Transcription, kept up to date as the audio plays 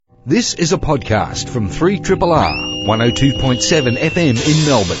This is a podcast from 3RRR 102.7 FM in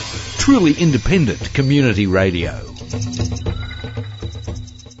Melbourne. Truly independent community radio.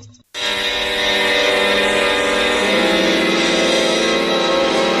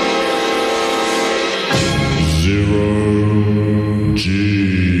 Zero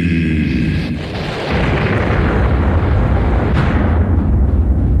G.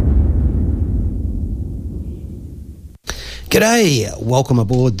 G'day, welcome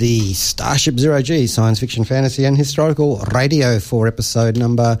aboard the Starship Zero G Science Fiction, Fantasy and Historical Radio for episode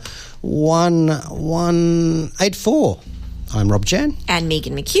number 1184. I'm Rob Jan. And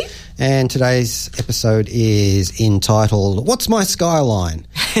Megan McHugh. And today's episode is entitled, What's My Skyline?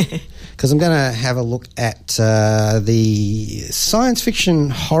 Because I'm going to have a look at the science fiction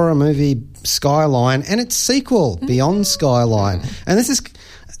horror movie Skyline and its sequel, Beyond Skyline. And this is,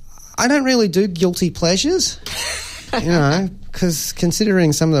 I don't really do guilty pleasures. You know, because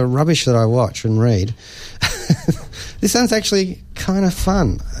considering some of the rubbish that I watch and read, this sounds actually kind of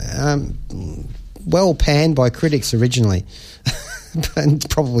fun. Well panned by critics originally, and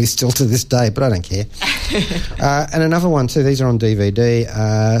probably still to this day, but I don't care. And another one too, these are on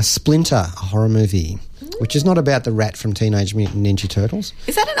DVD, Splinter, a horror movie, which is not about the rat from Teenage Mutant Ninja Turtles.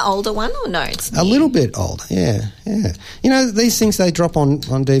 Is that an older one or no? It's new? A little bit old, yeah. You know, these things, they drop on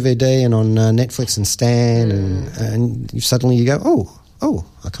DVD and on Netflix and Stan, and suddenly you go, oh,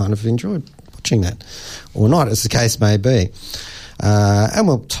 I kind of enjoyed watching that. Or not, as the case may be. And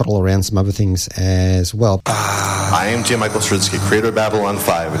we'll toddle around some other things as well. I am J. Michael Strutsky, creator of Babylon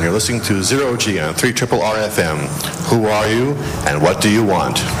 5, and you're listening to Zero G on 3RRR FM. Who are you, and what do you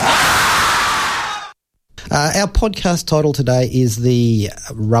want? Our podcast title today is the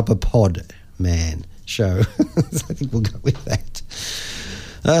Rubber Pod Man Show. So I think we'll go with that.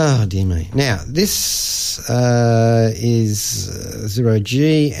 Oh, dear me. Now, this is Zero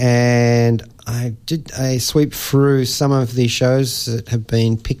G, and I did a sweep through some of the shows that have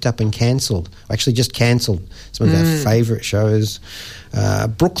been picked up and cancelled. Actually, just cancelled some of our favourite shows.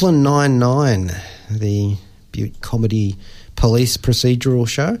 Brooklyn Nine-Nine, the Butte comedy police procedural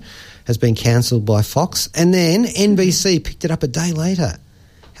show, has been cancelled by Fox, and then NBC picked it up a day later.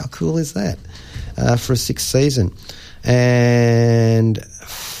 How cool is that? For a sixth season. And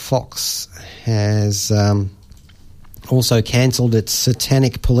Fox has also cancelled its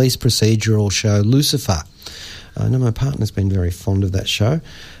satanic police procedural show, Lucifer. I know my partner's been very fond of that show,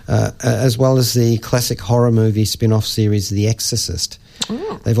 as well as the classic horror movie spin-off series, The Exorcist.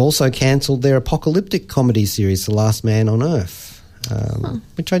 They've also cancelled their apocalyptic comedy series, The Last Man on Earth.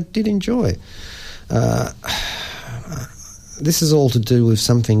 Which I did enjoy. This is all to do with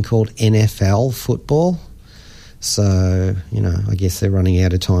something called NFL football. So, you know, I guess they're running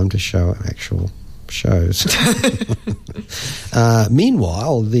out of time to show actual shows.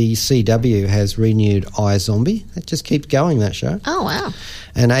 Meanwhile, the CW has renewed iZombie. That just keeps going, that show. Oh, wow.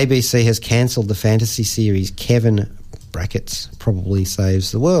 And ABC has cancelled the fantasy series Kevin (brackets) Probably Saves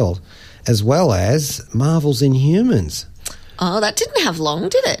the World, as well as Marvel's Inhumans. Oh, that didn't have long,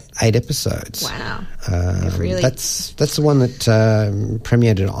 did it? 8 episodes. Wow. Really? That's the one that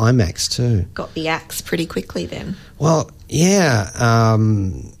premiered at IMAX too. Got the axe pretty quickly then. Well, yeah.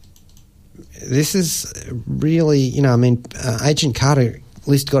 This is really, you know, I mean, Agent Carter at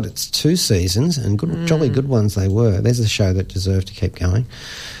least got its 2 seasons, and good, jolly good ones they were. There's a show that deserved to keep going.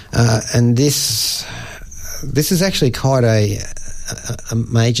 And this is actually quite a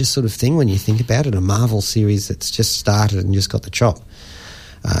major sort of thing when you think about it, a Marvel series that's just started and just got the chop.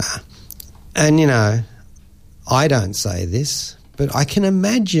 And, you know, I don't say this, but I can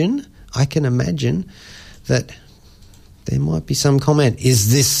imagine that there might be some comment,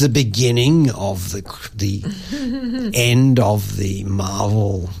 is this the beginning of the end of the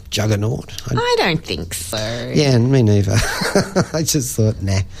Marvel juggernaut? I don't think so. Yeah, me neither. I just thought,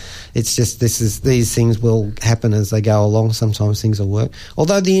 nah. It's just these things will happen as they go along. Sometimes things will work.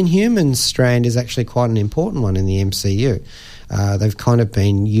 Although the Inhumans strand is actually quite an important one in the MCU. They've kind of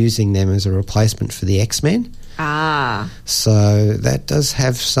been using them as a replacement for the X-Men. So that does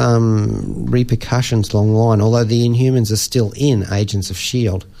have some repercussions along the line, although the Inhumans are still in Agents of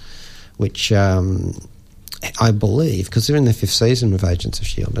S.H.I.E.L.D., which I believe, because they're in the 5th season of Agents of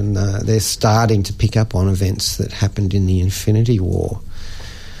S.H.I.E.L.D., and they're starting to pick up on events that happened in the Infinity War.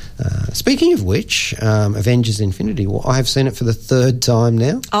 Speaking of which, Avengers Infinity War, I have seen it for the 3rd time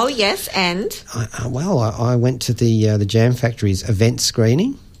now. Oh, yes, and? I went to the Jam Factory's event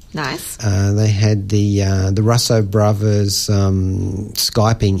screening. Nice. They had the Russo brothers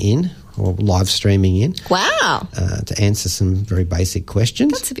Skyping in or live streaming in Wow. to answer some very basic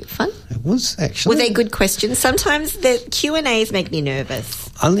questions. That's a bit fun. It was actually. Were they good questions? Sometimes the Q&As make me nervous.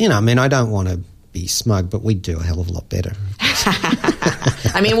 I don't want to be smug, but we do a hell of a lot better.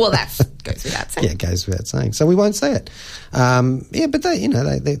 I mean, well, that goes without saying. Yeah, it goes without saying. So we won't say it. But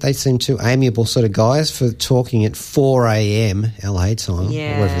they seem two amiable sort of guys for talking at 4 a.m. LA time, or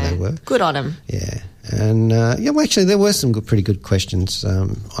wherever they were. Good on them. Yeah. And, actually, there were some pretty good questions,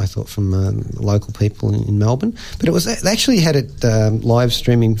 I thought, from local people in Melbourne. But they actually had it live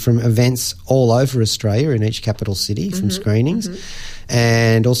streaming from events all over Australia in each capital city, from screenings,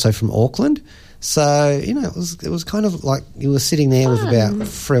 and also from Auckland. So, it was kind of like you were sitting there with about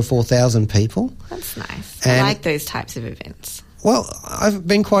 3,000 or 4,000 people. That's nice. And I like those types of events. Well, I've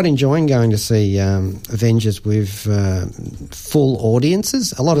been quite enjoying going to see Avengers with full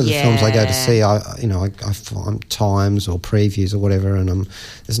audiences. A lot of the films I go to see, I find times or previews or whatever, and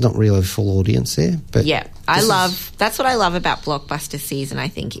there's not really a full audience there. But yeah, that's what I love about Blockbuster season, I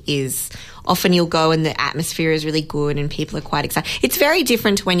think, is often you'll go and the atmosphere is really good and people are quite excited. It's very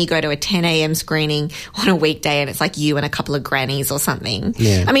different to when you go to a 10 a.m. screening on a weekday and it's like you and a couple of grannies or something.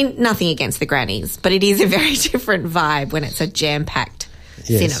 Yeah. I mean, nothing against the grannies, but it is a very different vibe when it's a jam-packed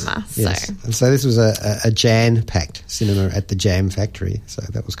cinema. Yes. So. And so this was a jam-packed cinema at the Jam Factory, so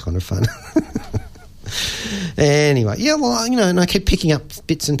that was kind of fun. Anyway, and I kept picking up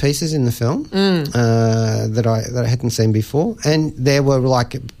bits and pieces in the film that I hadn't seen before, and there were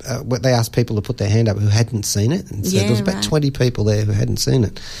they asked people to put their hand up who hadn't seen it, and so there was about 20 people there who hadn't seen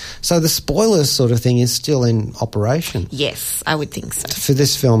it. So the spoilers sort of thing is still in operation. Yes, I would think so. For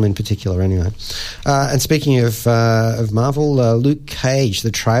this film in particular, anyway. And speaking of Marvel, Luke Cage,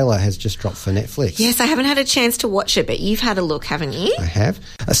 the trailer has just dropped for Netflix. Yes, I haven't had a chance to watch it, but you've had a look, haven't you? I have.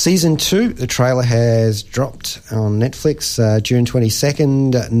 Season 2, the trailer has dropped on Netflix June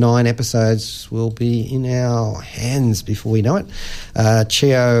 22nd. 9 episodes will be in our hands before we know it.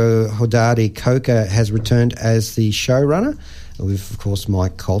 Chio Hodari Coker has returned as the showrunner, with, of course,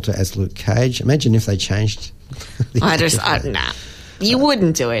 Mike Coulter as Luke Cage. Imagine if they changed. Nah. You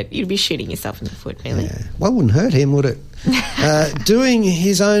wouldn't do it. You'd be shooting yourself in the foot, really. Yeah. Well, it wouldn't hurt him, would it? Doing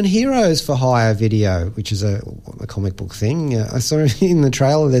his own Heroes for Hire video, which is a comic book thing. I saw in the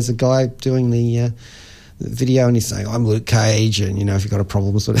trailer there's a guy doing the video and he's saying, I'm Luke Cage, and, if you've got a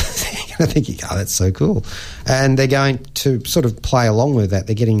problem sort of thing. And I think, that's so cool. And they're going to sort of play along with that.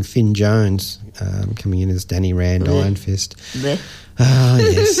 They're getting Finn Jones coming in as Danny Rand, Iron Fist.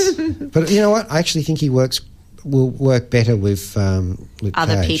 Yes. But you know what? I actually think he will work better with Luke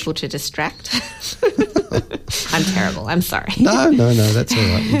Other Cage. people to distract. I'm terrible. I'm sorry. No, that's all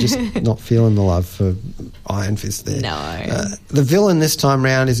right. You're just not feeling the love for Iron Fist there. No. The villain this time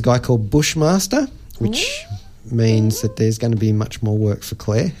round is a guy called Bushmaster, which means that there's going to be much more work for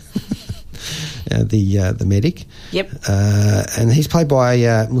Claire, the medic. Yep. And he's played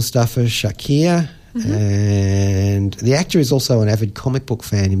by Mustafa Shakir, and the actor is also an avid comic book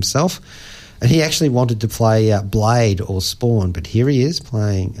fan himself. And he actually wanted to play Blade or Spawn, but here he is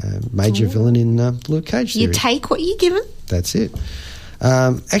playing a major villain in Luke Cage series. You take what you're given. That's it.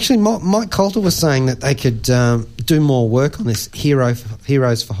 Actually, Mike Coulter was saying that they could do more work on this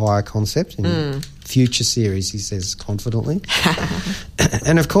Heroes for Hire concept in future series, he says confidently.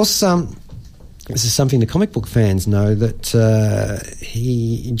 And, of course, this is something the comic book fans know, that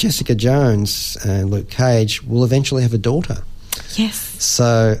Jessica Jones and Luke Cage will eventually have a daughter. Yes.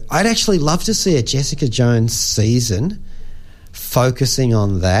 So I'd actually love to see a Jessica Jones season focusing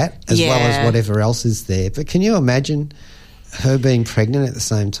on that as well as whatever else is there. But can you imagine her being pregnant at the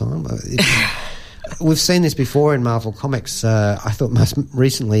same time? We've seen this before in Marvel Comics. I thought most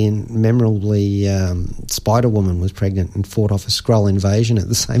recently and memorably Spider-Woman was pregnant and fought off a Skrull invasion at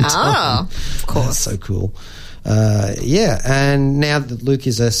the same time. Oh, of course. That's so cool. And now that Luke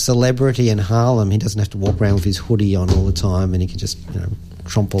is a celebrity in Harlem, he doesn't have to walk around with his hoodie on all the time, and he can just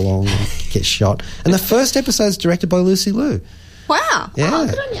tromp along and get shot. And the first episode is directed by Lucy Liu. Wow. Yeah. Oh,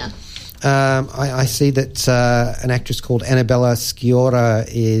 good on you. I see that an actress called Annabella Sciorra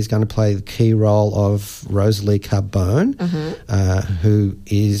is going to play the key role of Rosalie Carbone, who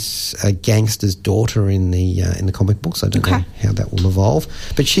is a gangster's daughter in the comic books. I don't know how that will evolve,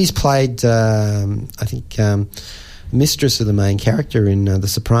 but she's played, mistress of the main character in The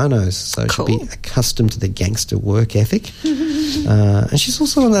Sopranos, so she'll be accustomed to the gangster work ethic. And she's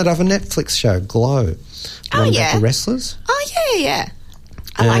also on that other Netflix show, Glow. About the wrestlers. Oh, yeah.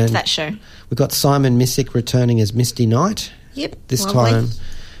 I liked that show. We've got Simon Missick returning as Misty Knight. Yep. This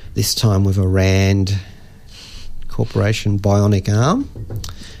time with a Rand Corporation bionic arm.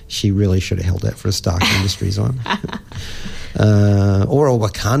 She really should have held out for a Stark Industries one. Or a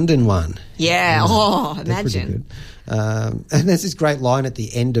Wakandan one. Yeah. Oh, They're pretty imagine. good. And there's this great line at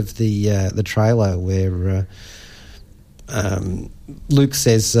the end of the trailer where Luke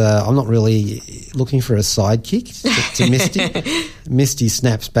says, "I'm not really looking for a sidekick," to Misty. Misty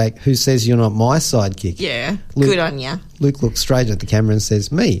snaps back, "Who says you're not my sidekick?" Yeah. Luke- Good on you. Luke looks straight at the camera and says,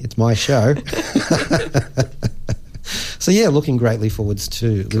 "Me, it's my show." So yeah, looking greatly forwards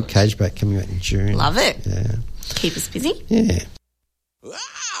to Luke Cage back coming out in June. Love it. Yeah. Keep us busy. Yeah.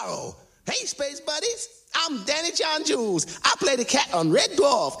 Wow! Hey, Space Buddies! I'm Danny John Jules. I play the cat on Red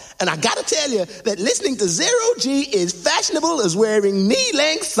Dwarf, and I gotta tell you that listening to Zero G is fashionable as wearing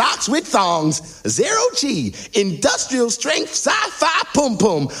knee-length socks with thongs. Zero G, industrial strength sci-fi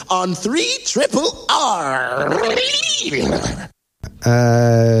pum-pum on 3RRR.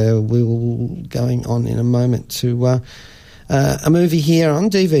 We'll going on in a moment to a movie here on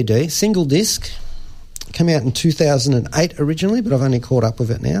DVD, single disc. Came out in 2008 originally, but I've only caught up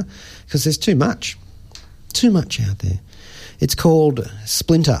with it now because there's too much out there. It's called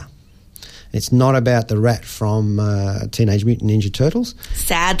Splinter. It's not about the rat from Teenage Mutant Ninja Turtles.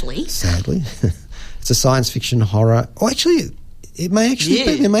 Sadly. It's a science fiction horror. Oh, actually, it may actually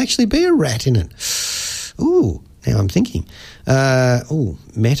be, there may actually be a rat in it. Ooh, now I'm thinking.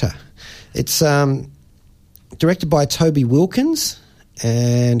 Meta. It's directed by Toby Wilkins,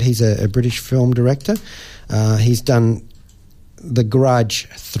 and he's a British film director. He's done The Grudge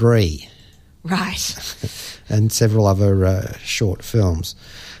 3. Right. And several other short films.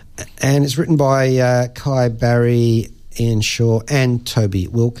 And it's written by Kai Barry, Ian Shaw and Toby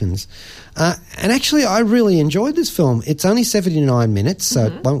Wilkins. And actually, I really enjoyed this film. It's only 79 minutes, so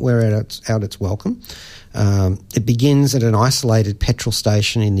it won't wear out its welcome. It begins at an isolated petrol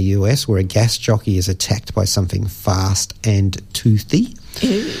station in the US where a gas jockey is attacked by something fast and toothy.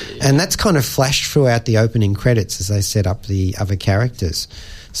 And that's kind of flashed throughout the opening credits as they set up the other characters.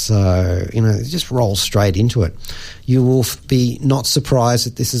 So, it just rolls straight into it. You will be not surprised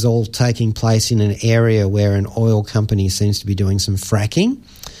that this is all taking place in an area where an oil company seems to be doing some fracking.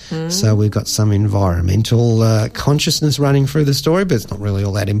 So we've got some environmental consciousness running through the story, but it's not really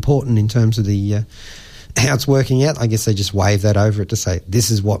all that important in terms of the how it's working out. I guess they just wave that over it to say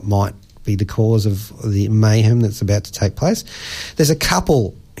this is what might be the cause of the mayhem that's about to take place. There's a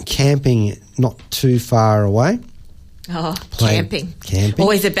couple camping not too far away. Oh, camping.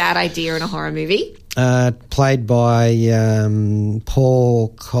 Always a bad idea in a horror movie. Played by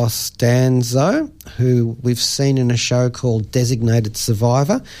Paul Costanzo, who we've seen in a show called Designated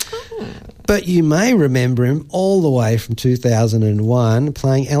Survivor. But you may remember him all the way from 2001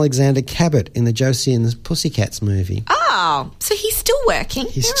 playing Alexander Cabot in the Josie and the Pussycats movie. Oh, so he's still working.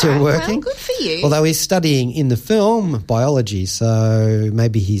 He's still working. Well, good for you. Although he's studying in the film biology, so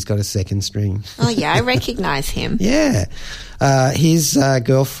maybe he's got a second string. Oh, yeah, I recognise him. Yeah. His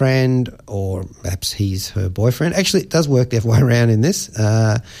girlfriend, or perhaps he's her boyfriend. Actually, it does work the other way around in this.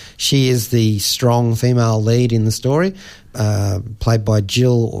 She is the strong female lead in the story, played by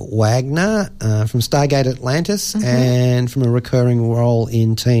Jill Wagner from Stargate Atlantis and from a recurring role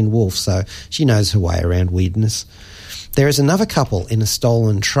in Teen Wolf, so she knows her way around weirdness. There is another couple in a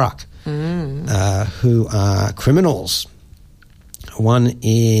stolen truck who are criminals. One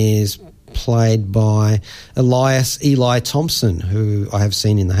is played by Elias Eli Thompson, who I have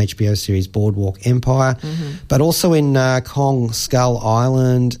seen in the HBO series Boardwalk Empire, but also in Kong Skull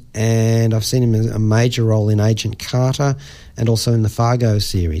Island, and I've seen him in a major role in Agent Carter and also in the Fargo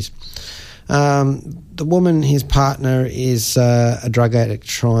series. The woman, his partner, is a drug addict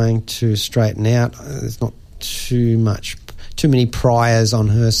trying to straighten out. There's not too many priors on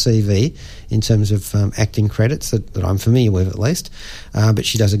her CV in terms of acting credits that I'm familiar with, at least. But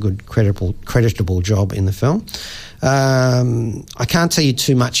she does a good, creditable job in the film. I can't tell you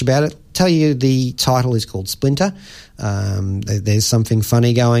too much about it. Tell you the title is called Splinter. There's something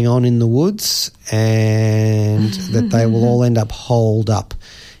funny going on in the woods, and that they will all end up holed up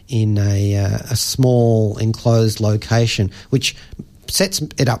in a small enclosed location, which sets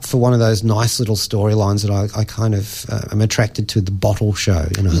it up for one of those nice little storylines that I kind of am attracted to, the bottle show.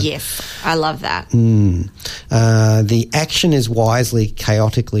 Yes, I love that. The action is wisely,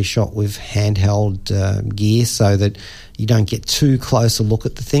 chaotically shot with handheld gear so that you don't get too close a look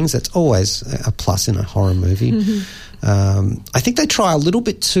at the things. That's always a plus in a horror movie. I think they try a little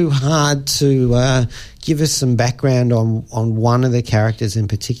bit too hard to give us some background on one of the characters in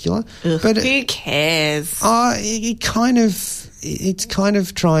particular. But who cares? It's kind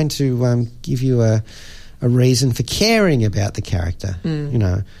of trying to give you a a reason for caring about the character, you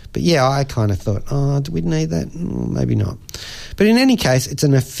know. But yeah, I kind of thought, do we need that? Maybe not. But in any case, it's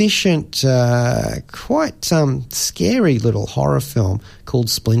an efficient, quite scary little horror film called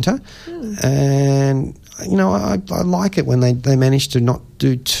Splinter. And, you know, I like it when they manage to not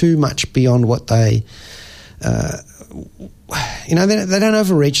do too much beyond what they, you know, they don't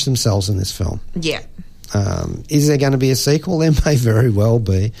overreach themselves in this film. Yeah. Is there going to be a sequel? There may very well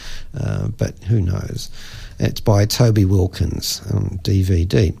be, but who knows? It's by Toby Wilkins on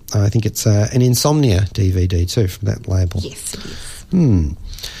DVD. I think it's an Insomnia DVD too from that label. Yes, it is.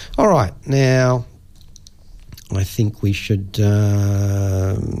 All right, now I think we should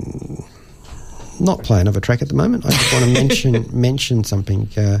not play another track at the moment. I just want to mention something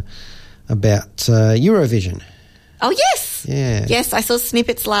about Eurovision. Oh, yes. Yeah. Yes, I saw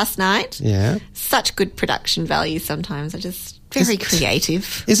snippets last night. Yeah. Such good production value sometimes. Very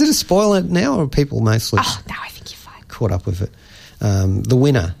creative. Is it a spoiler now, or are people mostly Oh, no, I think you're fine. caught up with it? The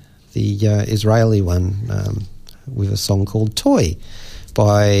winner, the Israeli one, with a song called Toy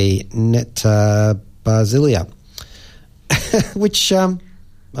by Netta Basilia, which,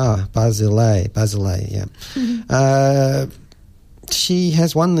 Basile, yeah. She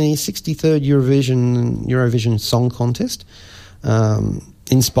has won the 63rd Eurovision Song Contest,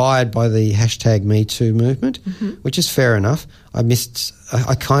 inspired by the hashtag MeToo movement, which is fair enough. I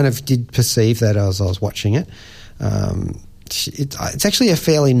kind of did perceive that as I was watching it. It's actually a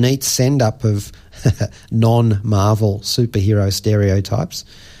fairly neat send-up of non-Marvel superhero stereotypes,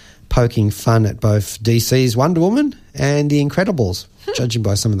 poking fun at both DC's Wonder Woman and The Incredibles, judging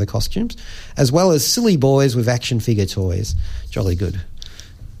by some of the costumes, as well as silly boys with action figure toys. Jolly good.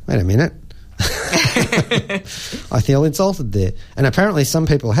 Wait a minute. I feel insulted there. And apparently some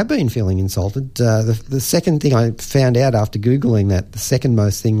people have been feeling insulted. The second thing I found out after Googling that, the second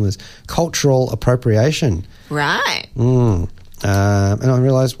most thing was cultural appropriation. Right. And I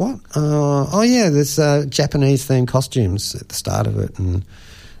realised, what? Oh, yeah, there's Japanese-themed costumes at the start of it and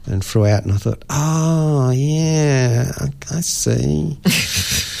throughout. And I thought, oh, yeah, I see.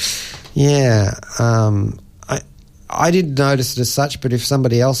 Yeah. I didn't notice it as such, but if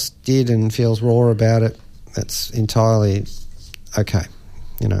somebody else did and feels raw about it, that's entirely okay,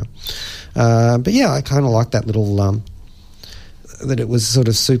 you know. But yeah, I kind of like that little that it was sort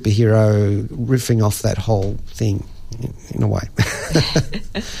of superhero riffing off that whole thing in a way.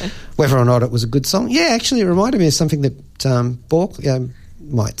 Whether or not it was a good song, yeah, actually it reminded me of something that Bork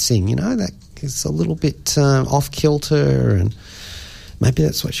might sing, you know, that is a little bit off kilter, and maybe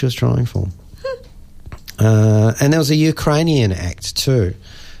that's what she was trying for. And there was a Ukrainian act too,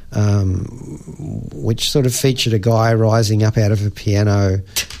 which sort of featured a guy rising up out of a piano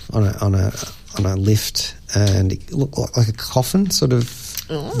on a lift, and it looked like a coffin, sort of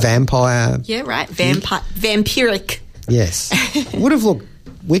vampire. Yeah, right. Vampiric. Yes. Would have looked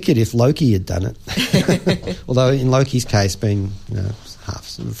wicked if Loki had done it. Although in Loki's case, being, you know, half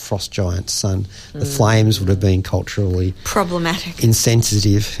sort of frost giant's son, the flames would have been culturally problematic,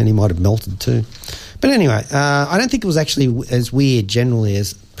 insensitive, and he might have melted too. But anyway, I don't think it was actually as weird generally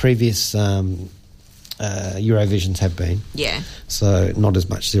as previous Eurovisions have been. Yeah. So not as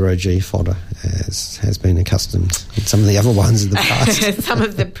much zero-G fodder as has been accustomed in some of the other ones in the past. Some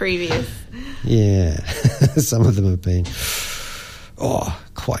of the previous. Yeah. Some of them have been,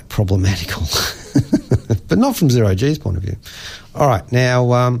 quite problematical. But not from zero-G's point of view. All right.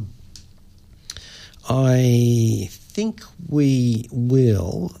 Now, I think we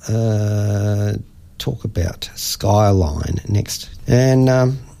will talk about Skyline next. And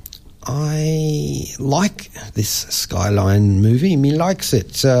I like this Skyline movie. Me likes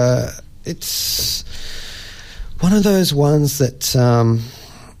it. It's one of those ones that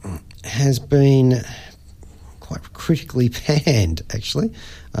has been quite critically panned, actually.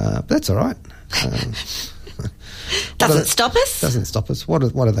 But that's all right. Doesn't stop us? Doesn't stop us. What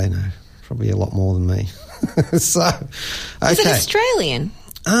do they know? Probably a lot more than me. So, okay. Is it Australian?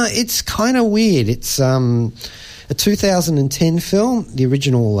 It's kind of weird. It's a 2010 film, the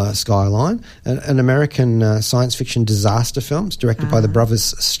original Skyline, an American science fiction disaster film. It's directed by the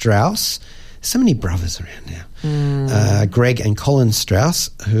brothers Strauss. So many brothers around now. Greg and Colin Strauss,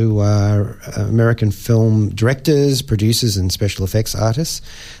 who are American film directors, producers and special effects artists.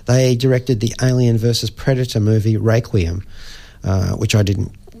 They directed the Alien vs. Predator movie Requiem, which I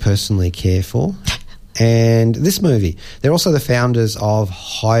didn't personally care for. And this movie, they're also the founders of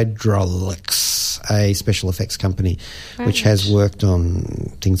Hydraulics, a special effects company which has worked on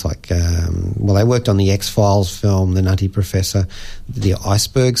things like, they worked on the X-Files film, The Nutty Professor, the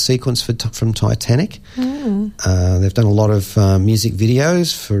iceberg sequence from Titanic. They've done a lot of music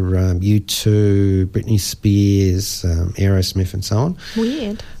videos for U2, Britney Spears, Aerosmith and so on.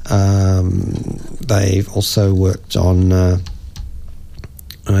 Weird. They've also worked on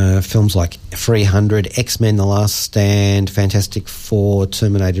films like 300, X-Men The Last Stand, Fantastic Four,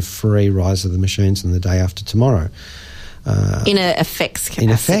 Terminator 3, Rise of the Machines and The Day After Tomorrow. In an effects capacity.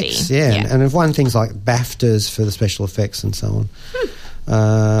 In effects, yeah. And they've won things like BAFTAs for the special effects and so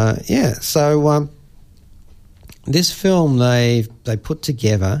on. So this film they put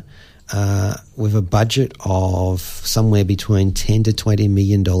together with a budget of somewhere between $10 to $20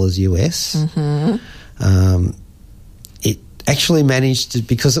 million US. It actually managed to,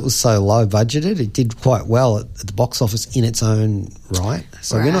 because it was so low budgeted, it did quite well at the box office in its own right.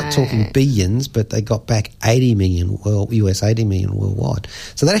 So we're not talking billions, but they got back $80 million worldwide.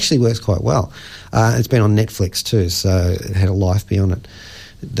 So that actually works quite well. It's been on Netflix too, so it had a life beyond it.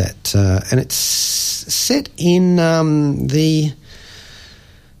 And it's set in the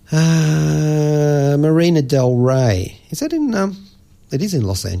Marina del Rey. Is that in? It is in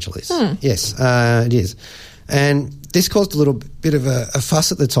Los Angeles. Yes, it is. And this caused a little bit of a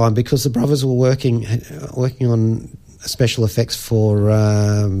fuss at the time because the brothers were working on special effects for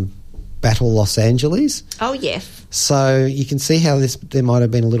Battle Los Angeles. Oh, yes. So you can see how there might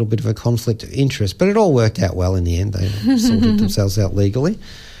have been a little bit of a conflict of interest, but it all worked out well in the end. They sorted themselves out legally.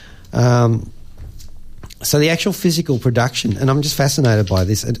 So the actual physical production, and I'm just fascinated by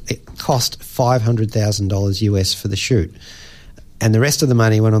this, it cost $500,000 US for the shoot. And the rest of the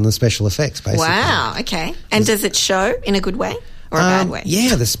money went on the special effects, basically. Wow, okay. And does it show in a good way or a bad way?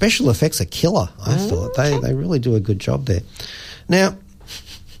 Yeah, the special effects are killer, I thought. They really do a good job there. Now,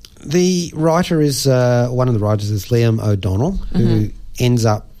 the writer is, one of the writers is Liam O'Donnell, who ends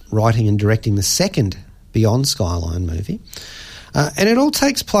up writing and directing the second Beyond Skyline movie. And it all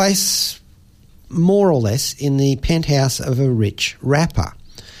takes place more or less in the penthouse of a rich rapper.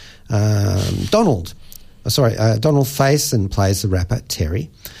 Donald Faison plays the rapper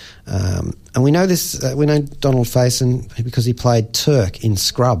Terry, and we know this. We know Donald Faison because he played Turk in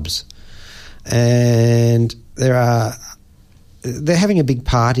Scrubs, and they're having a big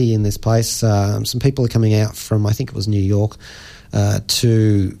party in this place. Some people are coming out from, I think it was New York,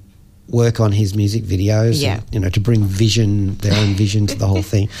 to work on his music videos, and, to bring their own vision to the whole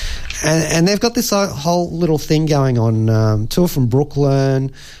thing. And they've got this whole little thing going on. Two are from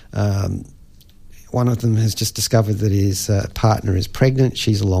Brooklyn. One of them has just discovered that his partner is pregnant.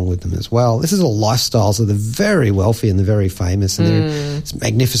 She's along with them as well. This is all lifestyles of the very wealthy and the very famous, and there's a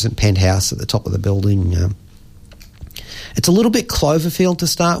magnificent penthouse at the top of the building. It's a little bit Cloverfield to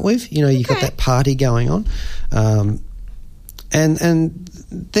start with. You've got that party going on. And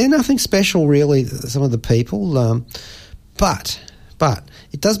they're nothing special, really, some of the people. But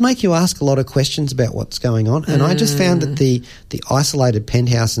it does make you ask a lot of questions about what's going on. And I just found that the isolated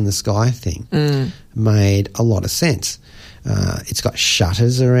penthouse in the sky thing made a lot of sense. It's got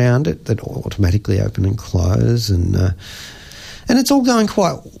shutters around it that automatically open and close, and it's all going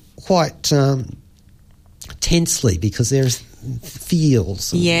quite tensely because there's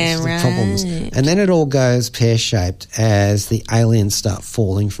feels and problems. And then it all goes pear-shaped as the aliens start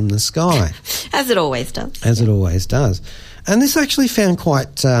falling from the sky. As it always does. As it always does. And this actually found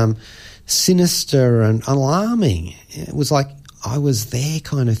quite sinister and alarming. It was like I was there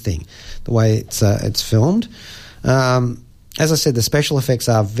kind of thing, the way it's filmed. As I said, the special effects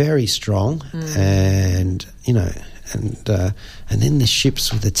are very strong, and then the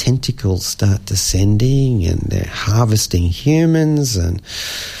ships with the tentacles start descending, and they're harvesting humans, and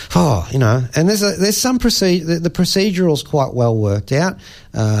there's some the procedural's quite well worked out.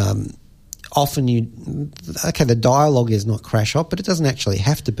 Often the dialogue is not crash hot, but it doesn't actually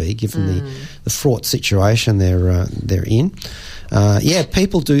have to be given the fraught situation they're in.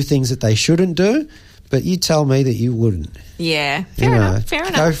 People do things that they shouldn't do, but you tell me that you wouldn't. Yeah, fair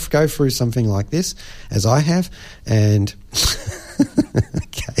enough. Go through something like this, as I have, and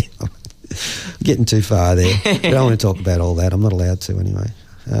okay, I'm getting too far there. I don't want to talk about all that. I'm not allowed to anyway.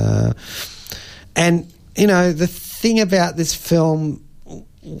 The thing about this film,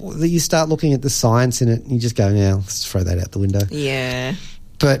 that you start looking at the science in it and you just go, now let's throw that out the window. Yeah.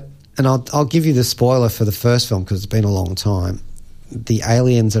 And I'll give you the spoiler for the first film because it's been a long time. The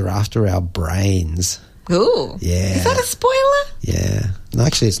aliens are after our brains. Ooh. Yeah. Is that a spoiler? Yeah. No,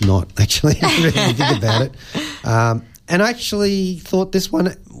 actually it's not, actually. Really think about it. And I actually thought this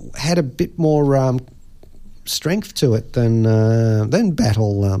one had a bit more strength to it than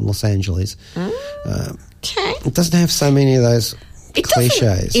Battle Los Angeles. Okay. It doesn't have so many of those It cliches.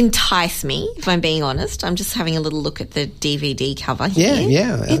 doesn't entice me, if I'm being honest. I'm just having a little look at the DVD cover here.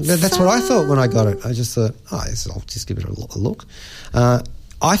 Yeah. That's what I thought when I got it. I just thought, I'll just give it a look.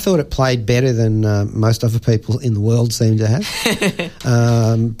 I thought it played better than most other people in the world seem to have.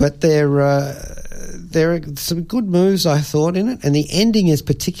 But there are some good moves, I thought, in it. And the ending is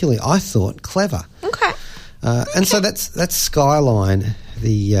particularly, I thought, clever. Okay. And so that's Skyline,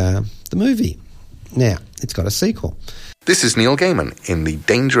 the movie. Now, it's got a sequel. This is Neil Gaiman. In the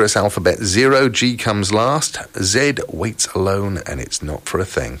dangerous alphabet, 0G comes last, Z waits alone, and it's not for a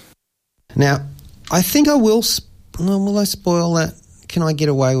thing. Now, I think I will... will I spoil that? Can I get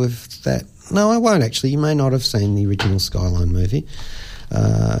away with that? No, I won't, actually. You may not have seen the original Skyline movie.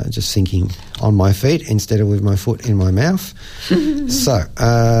 Just thinking on my feet instead of with my foot in my mouth. So,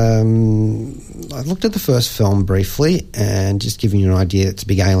 I looked at the first film briefly and just giving you an idea, it's a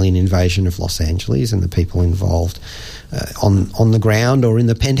big alien invasion of Los Angeles, and the people involved on the ground or in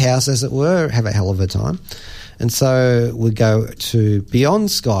the penthouse, as it were, have a hell of a time. And so we go to Beyond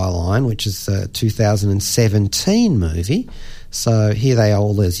Skyline, which is a 2017 movie. So here they are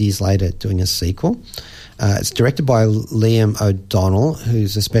all those years later doing a sequel. It's directed by Liam O'Donnell,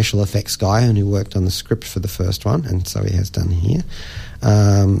 who's a special effects guy and who worked on the script for the first one, and so he has done here.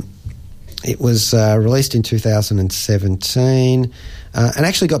 It was released in 2017 and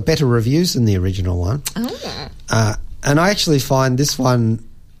actually got better reviews than the original one. Oh. And I actually find this one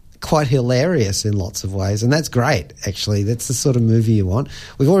quite hilarious in lots of ways, and that's great, actually. That's the sort of movie you want.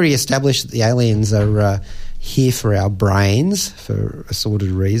 We've already established that the aliens are here for our brains for assorted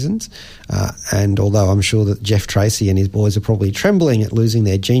reasons, and although I'm sure that Jeff Tracy and his boys are probably trembling at losing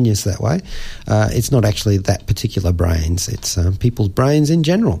their genius that way, it's not actually that particular brains. It's people's brains in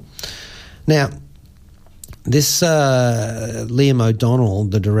general. Now, this Liam O'Donnell,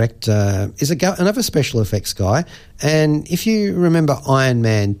 the director, is another special effects guy. And if you remember Iron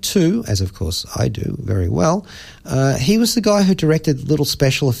Man 2, as of course I do very well, he was the guy who directed the little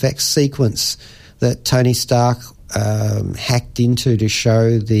special effects sequence that Tony Stark hacked into to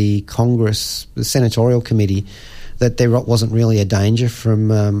show the Congress, the Senatorial Committee, that there wasn't really a danger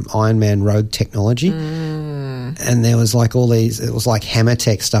from Iron Man rogue technology. And there was like all these, it was like Hammer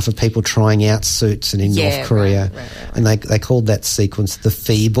Tech stuff of people trying out suits and in North Korea. Right. And they called that sequence the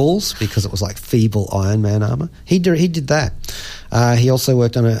Feebles because it was like feeble Iron Man armor. He did that. He also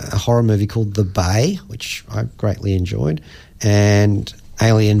worked on a horror movie called The Bay, which I greatly enjoyed, and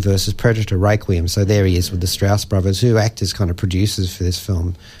Alien vs. Predator Requiem. So there he is with the Strauss brothers, who act as kind of producers for this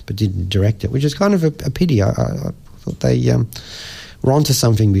film but didn't direct it, which is kind of a pity. I thought they were onto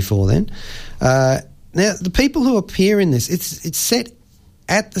something before then. Now, the people who appear in this, it's set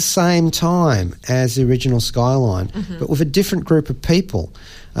at the same time as the original Skyline, but with a different group of people.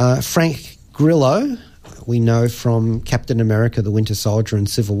 Frank Grillo, we know from Captain America, the Winter Soldier and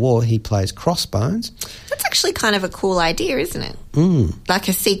Civil War, he plays Crossbones. That's actually kind of a cool idea, isn't it? Like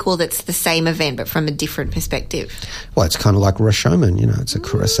a sequel that's the same event but from a different perspective. Well, it's kind of like Rashomon, it's a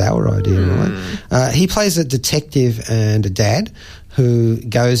Kurosawa idea, right? He plays a detective and a dad who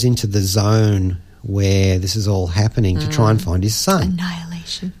goes into the zone where this is all happening to try and find his son.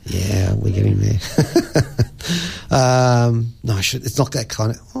 Annihilation. Yeah, we're getting there. No, it's not that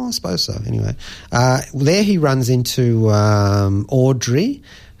kind of... Oh, I suppose so. Anyway, there he runs into Audrey,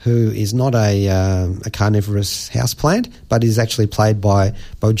 who is not a carnivorous houseplant, but is actually played by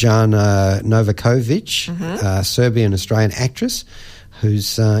Bojana Novakovic, a Serbian-Australian actress,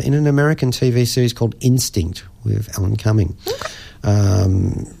 who's in an American TV series called Instinct with Alan Cumming.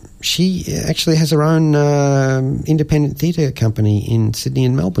 She actually has her own independent theatre company in Sydney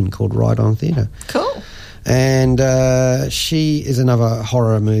and Melbourne called Ride On Theatre. Cool. And she is another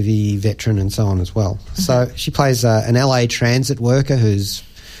horror movie veteran and so on as well. So she plays an LA transit worker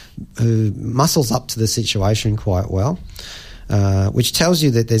who muscles up to the situation quite well, which tells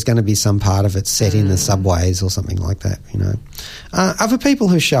you that there's going to be some part of it set in the subways or something like that, Other people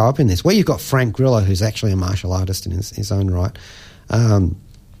who show up in this, you've got Frank Grillo, who's actually a martial artist in his own right.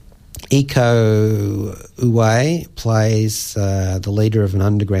 Iko Uwais plays the leader of an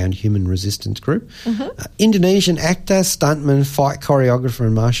underground human resistance group. Indonesian actor, stuntman, fight choreographer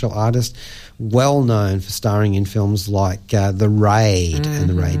and martial artist, well known for starring in films like The Raid and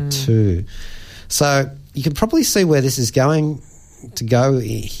The Raid 2. So you can probably see where this is going to go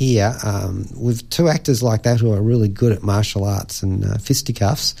here with two actors like that who are really good at martial arts and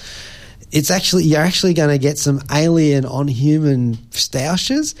fisticuffs. You're actually going to get some alien on human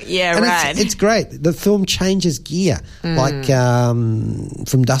stoushes. Yeah, and right. It's great. The film changes gear, like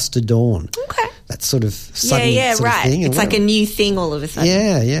from dusk to dawn. Okay. that sort of sudden yeah, sort of right. thing. It's like a new thing all of a sudden.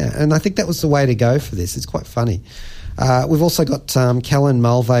 Yeah. And I think that was the way to go for this. It's quite funny. We've also got Kellen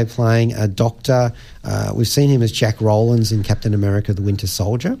Mulvey playing a doctor. We've seen him as Jack Rowlands in Captain America: The Winter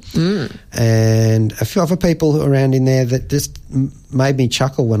Soldier. And a few other people around in there that just made me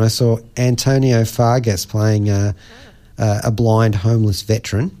chuckle when I saw Antonio Fargas playing a blind homeless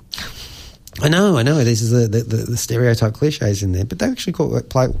veteran. I know. This is the stereotype cliches in there, but they actually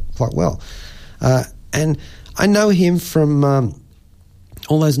play quite well. And I know him from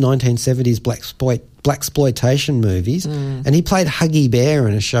all those 1970s blaxploitation movies, and he played Huggy Bear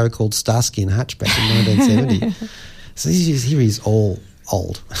in a show called Starsky and Hutch back in 1970. So here he's all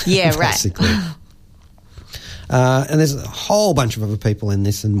old. Yeah, basically. And there's a whole bunch of other people in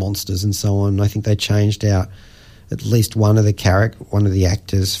this and monsters and so on. I think they changed out at least one of the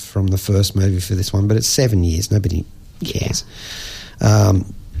actors from the first movie for this one, but it's 7 years. Nobody cares. The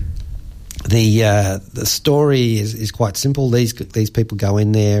story is quite simple. These people go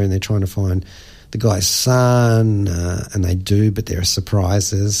in there and they're trying to find the guy's son, and they do, but there are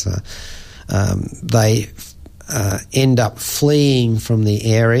surprises. They end up fleeing from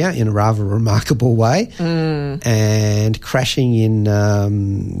the area in a rather remarkable way and crashing in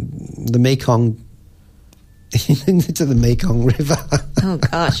the Mekong, into the Mekong River. Oh,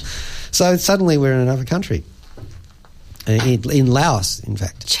 gosh. So suddenly we're in another country. In Laos, in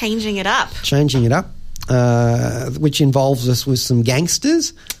fact. Changing it up. Which involves us with some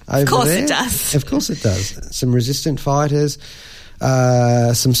gangsters over there. Of course it does. Of course it does. Some resistant fighters,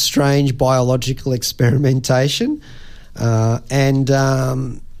 some strange biological experimentation, and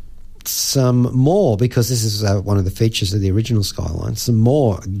some more, because this is one of the features of the original Skyline, some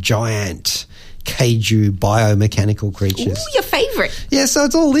more giant kaiju biomechanical creatures. Ooh, your favourite. Yeah, so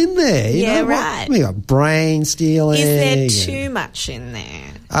it's all in there. You know? Right. We got brain stealing. Is there too much in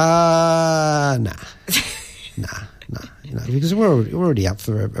there? Nah. Because we're already up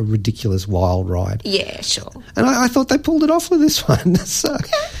for a ridiculous wild ride. Yeah, sure. And I thought they pulled it off with this one. So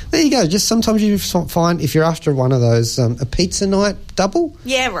there you go. Just sometimes you find, if you're after one of those, a pizza night double.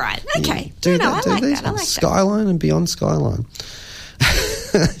 Yeah, right. Okay. I like that. Skyline and Beyond Skyline.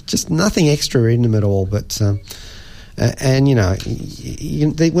 Just nothing extra in them at all, but and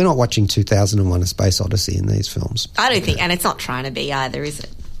we're not watching 2001: A Space Odyssey in these films. I don't think, and it's not trying to be either, is it?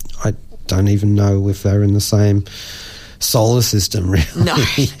 I don't even know if they're in the same solar system, really. No,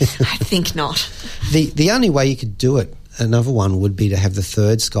 I think not. The only way you could do it, another one, would be to have the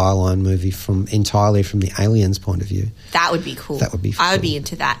third Skyline movie entirely from the aliens' point of view. That would be cool. That would be I would be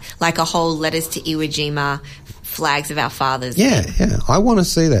into that. Like a whole Letters to Iwo Jima, Flags of Our Fathers. Yeah. I want to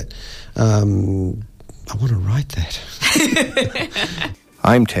see that. I want to write that.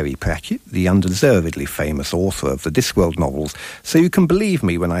 I'm Terry Pratchett, the undeservedly famous author of the Discworld novels, so you can believe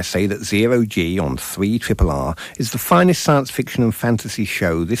me when I say that Zero G on 3RRR is the finest science fiction and fantasy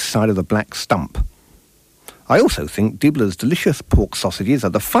show this side of the black stump. I also think Dibbler's delicious pork sausages are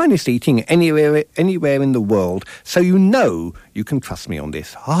the finest eating anywhere in the world, so you know you can trust me on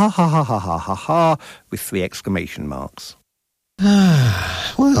this. Ha ha ha ha ha ha ha, with 3 exclamation marks.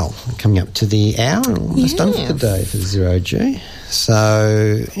 Well, coming up to the hour, almost done for the day for Zero G.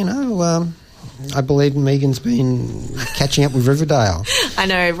 So, I believe Megan's been catching up with Riverdale. I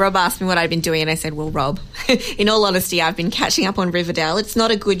know. Rob asked me what I'd been doing, and I said, well, Rob, in all honesty, I've been catching up on Riverdale. It's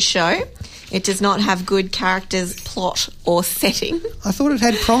not a good show. It does not have good characters, plot, or setting. I thought it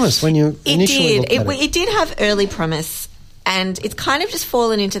had promise when you initially looked at it. It did have early promise, and it's kind of just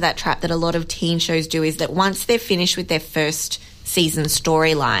fallen into that trap that a lot of teen shows do, is that once they're finished with their first season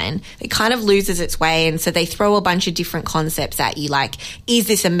storyline, it kind of loses its way, and so they throw a bunch of different concepts at you, like, is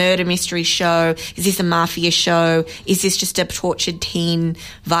this a murder mystery show? Is this a mafia show? Is this just a tortured teen,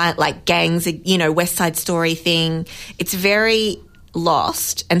 like gangs, West Side Story thing? It's very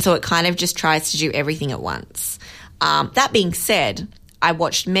lost, and so it kind of just tries to do everything at once. That being said, I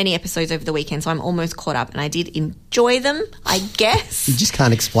watched many episodes over the weekend, so I'm almost caught up, and I did enjoy them, I guess. You just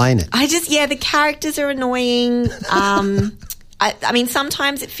can't explain it. The characters are annoying. I mean,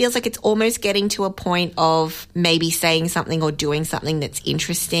 sometimes it feels like it's almost getting to a point of maybe saying something or doing something that's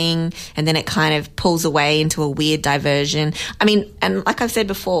interesting, and then it kind of pulls away into a weird diversion. I mean, and like I've said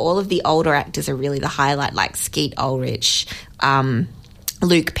before, all of the older actors are really the highlight, like Skeet Ulrich,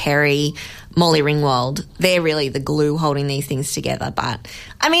 Luke Perry, Molly Ringwald. They're really the glue holding these things together. But,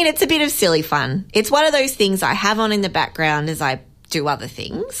 I mean, it's a bit of silly fun. It's one of those things I have on in the background as I do other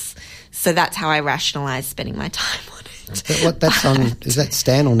things. So that's how I rationalise spending my time on it. That's on. Is that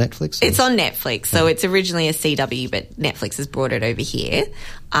Stan or Netflix? Or? It's on Netflix. So it's originally a CW, but Netflix has brought it over here.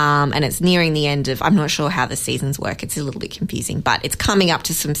 And it's nearing the end of, I'm not sure how the seasons work. It's a little bit confusing, but it's coming up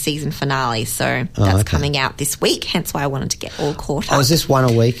to some season finale. So that's coming out this week. Hence why I wanted to get all caught up. Oh, is this one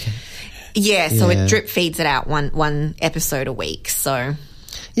a week? Yeah. So it drip feeds it out one episode a week. So.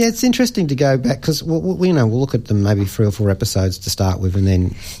 Yeah, it's interesting to go back because we'll look at them maybe 3 or 4 episodes to start with and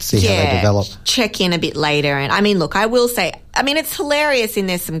then see how they develop. Check in a bit later. And I mean, look, I will say, it's hilarious and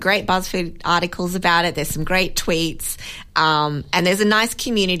there's some great BuzzFeed articles about it. There's some great tweets. And there's a nice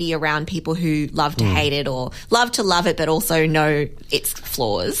community around people who love to hate it or love to love it but also know its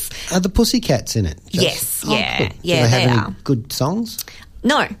flaws. Are the Pussycats in it? Yes, yeah. Cool. Yeah, Do they have any are. good songs?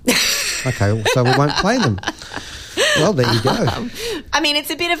 No. Okay, so we won't play them. Well, there you go. It's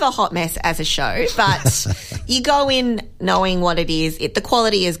a bit of a hot mess as a show, but you go in knowing what it is. The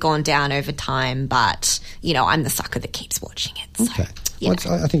quality has gone down over time, but, I'm the sucker that keeps watching it. So, okay.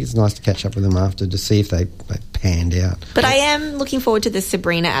 Well, I think it's nice to catch up with them after to see if they panned out. But I am looking forward to the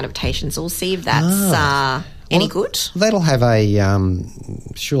Sabrina adaptation, so we'll see if that's any good. That'll have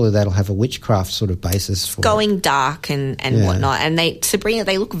surely that'll have a witchcraft sort of basis for going dark and whatnot. And Sabrina,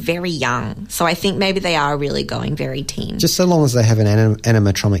 they look very young, so I think maybe they are really going very teen. Just so long as they have an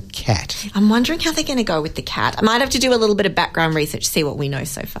animatronic cat. I'm wondering how they're going to go with the cat. I might have to do a little bit of background research to see what we know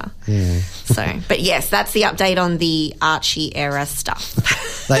so far. Yeah. But yes, that's the update on the Archie era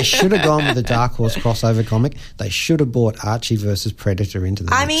stuff. They should have gone with the Dark Horse crossover comic. They should have brought Archie versus Predator into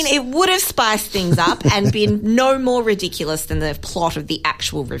the mix. It would have spiced things up and been no more ridiculous than the plot of the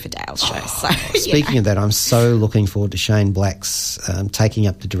actual Riverdale show. Speaking of that, I'm so looking forward to Shane Black's taking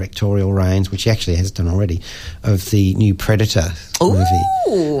up the directorial reins, which he actually has done already, of the new Predator movie.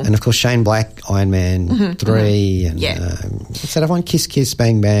 And of course, Shane Black, Iron Man 3, and what's that other one? Kiss Kiss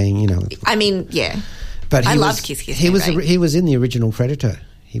Bang Bang. But I loved Kiss Kiss Bang Bang. He was in the original Predator.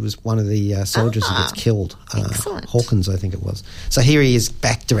 He was one of the soldiers who gets killed. Excellent. Hawkins, I think it was. So here he is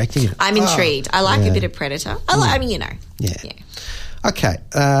back directing it. I'm intrigued. I like a bit of Predator. Yeah. Okay,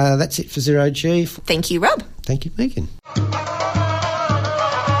 that's it for Zero G. Thank you, Rob. Thank you, Megan.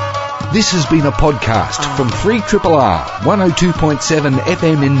 This has been a podcast from 3RRR 102.7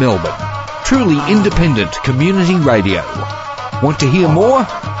 FM in Melbourne. Truly independent community radio. Want to hear more?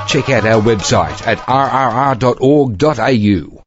 Check out our website at rrr.org.au.